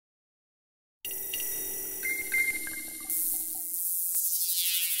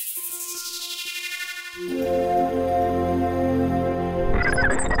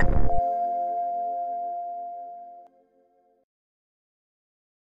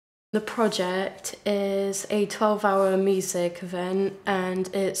The project is a 12-hour music event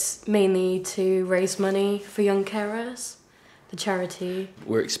and it's mainly to raise money for young carers, the charity.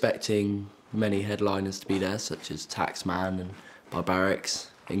 We're expecting many headliners to be there, such as Taxman and Barbarics,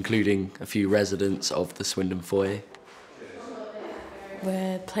 including a few residents of the Swindon Foyer.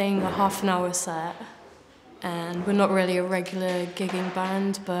 We're playing a half-an-hour set and we're not really a regular gigging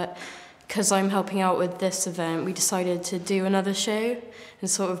band, but because I'm helping out with this event, we decided to do another show and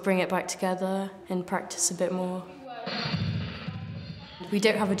sort of bring it back together and practice a bit more. We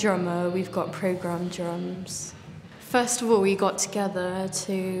don't have a drummer, we've got programmed drums. First of all, we got together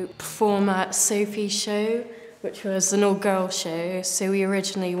to perform at Sophie's show, which was an all-girl show. So we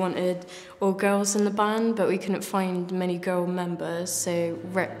originally wanted all girls in the band, but we couldn't find many girl members, so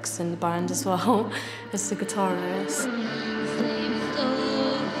Rick's in the band as well as the guitarist.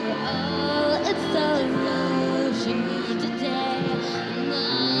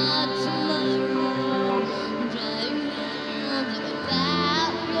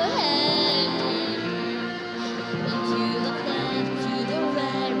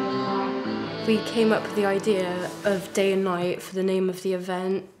 We came up with the idea of Day and Night for the name of the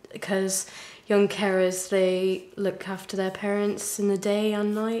event because young carers, they look after their parents in the day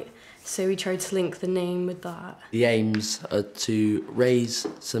and night, so we tried to link the name with that. The aims are to raise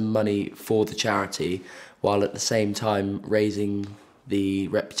some money for the charity while at the same time raising the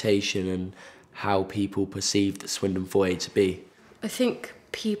reputation and how people perceive the Swindon Foyer to be. I think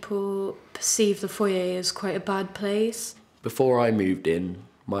people perceive the Foyer as quite a bad place. Before I moved in,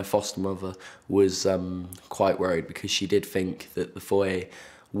 my foster mother was quite worried because she did think that the Foyer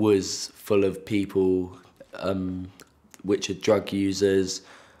was full of people which are drug users,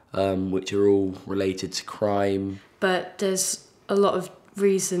 which are all related to crime. But there's a lot of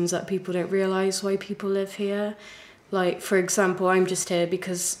reasons that people don't realise why people live here. Like, for example, I'm just here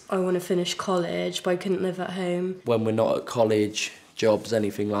because I want to finish college, but I couldn't live at home. When we're not at college, jobs,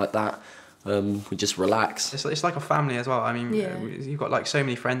 anything like that, we just relax. It's like a family as well. I mean, yeah. You've got like so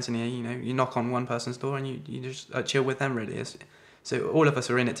many friends in here, you know, you knock on one person's door and you just chill with them really. So all of us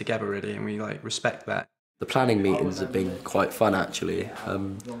are in it together really, and we like respect that. The planning meetings have been quite fun actually.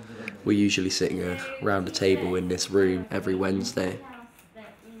 We're usually sitting around a table in this room every Wednesday.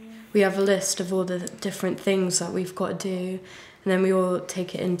 We have a list of all the different things that we've got to do, and then we all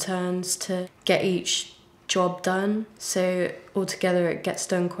take it in turns to get each job done. So altogether it gets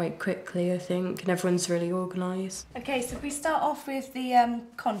done quite quickly, I think, and everyone's really organised. Okay, so if we start off with the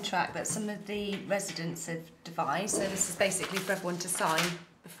contract that some of the residents have devised, so this is basically for everyone to sign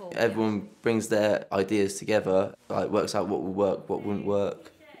before. Everyone brings their ideas together, like works out what will work, what wouldn't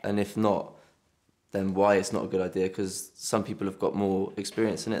work, and if not, then why it's not a good idea, because some people have got more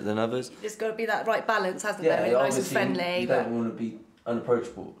experience in it than others. There's got to be that right balance, hasn't there? Nice and friendly. You don't want to be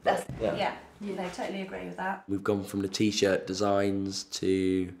unapproachable. Yeah, you know, totally agree with that. We've gone from the t-shirt designs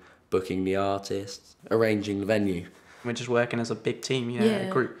to booking the artists, arranging the venue. We're just working as a big team, you know, a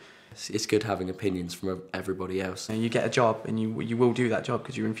group. It's good having opinions from everybody else. You get a job and you will do that job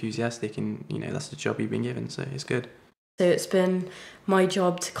because you're enthusiastic and, you know, that's the job you've been given, so it's good. So it's been my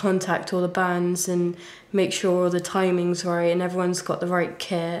job to contact all the bands and make sure all the timing's right and everyone's got the right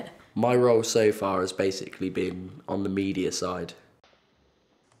kit. My role so far has basically been on the media side.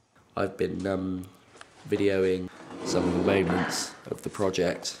 I've been videoing some of the moments of the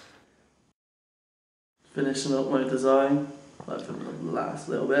project. Finishing up my design, like for the last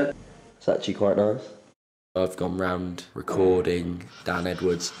little bit. It's actually quite nice. I've gone round recording Dan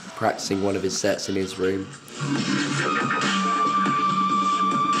Edwards, practicing one of his sets in his room.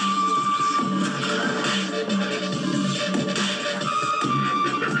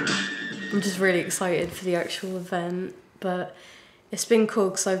 I'm just really excited for the actual event, but it's been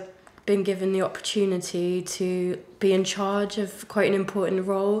cool because I've been given the opportunity to be in charge of quite an important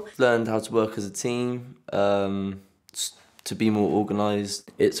role. Learned how to work as a team, to be more organised.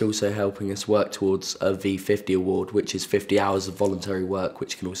 It's also helping us work towards a V50 award, which is 50 hours of voluntary work,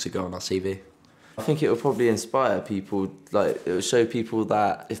 which can also go on our CV. I think it will probably inspire people, like it will show people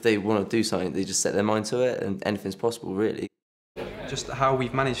that if they want to do something, they just set their mind to it and anything's possible really. Just how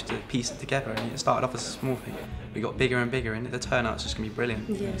we've managed to piece it together, and it started off as a small thing. We got bigger and bigger and the turnout's just going to be brilliant.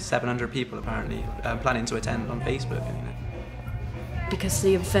 Yeah. 700 people apparently planning to attend on Facebook. You know. Because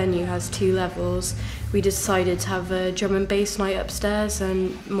the venue has 2 levels, we decided to have a drum and bass night upstairs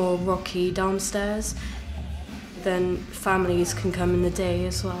and more rocky downstairs. Then families can come in the day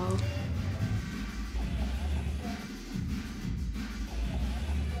as well.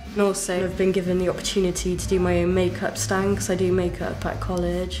 And also I've been given the opportunity to do my own makeup stand because I do makeup at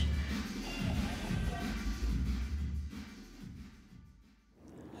college.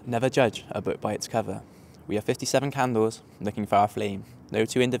 Never judge a book by its cover. We are 57 candles looking for our flame, no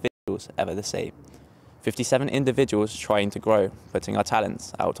two individuals ever the same. 57 individuals trying to grow, putting our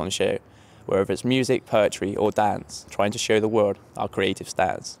talents out on show, whether it's music, poetry or dance, trying to show the world our creative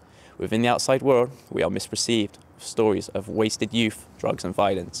stance. Within the outside world, we are misperceived, stories of wasted youth, drugs and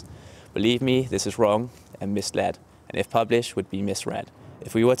violence. Believe me, this is wrong and misled, and if published, would be misread.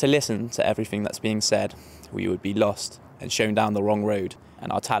 If we were to listen to everything that's being said, we would be lost and shown down the wrong road,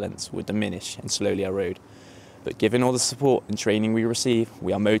 and our talents would diminish and slowly erode. But given all the support and training we receive,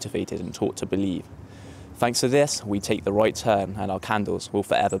 we are motivated and taught to believe. Thanks to this, we take the right turn and our candles will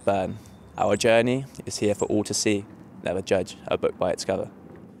forever burn. Our journey is here for all to see. Never judge a book by its cover.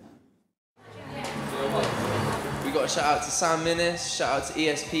 We got a shout out to Sam Minnis, shout out to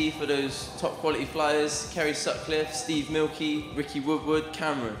ESP for those top quality flyers, Kerry Sutcliffe, Steve Milkey, Ricky Woodward,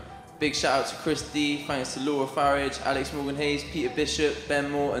 Cameron. Big shout out to Chris D, thanks to Laura Farage, Alex Morgan Hayes, Peter Bishop,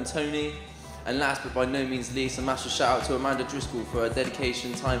 Ben Moore and Tony. And last but by no means least, a massive shout out to Amanda Driscoll for her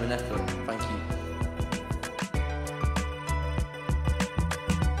dedication, time and effort. Thank you.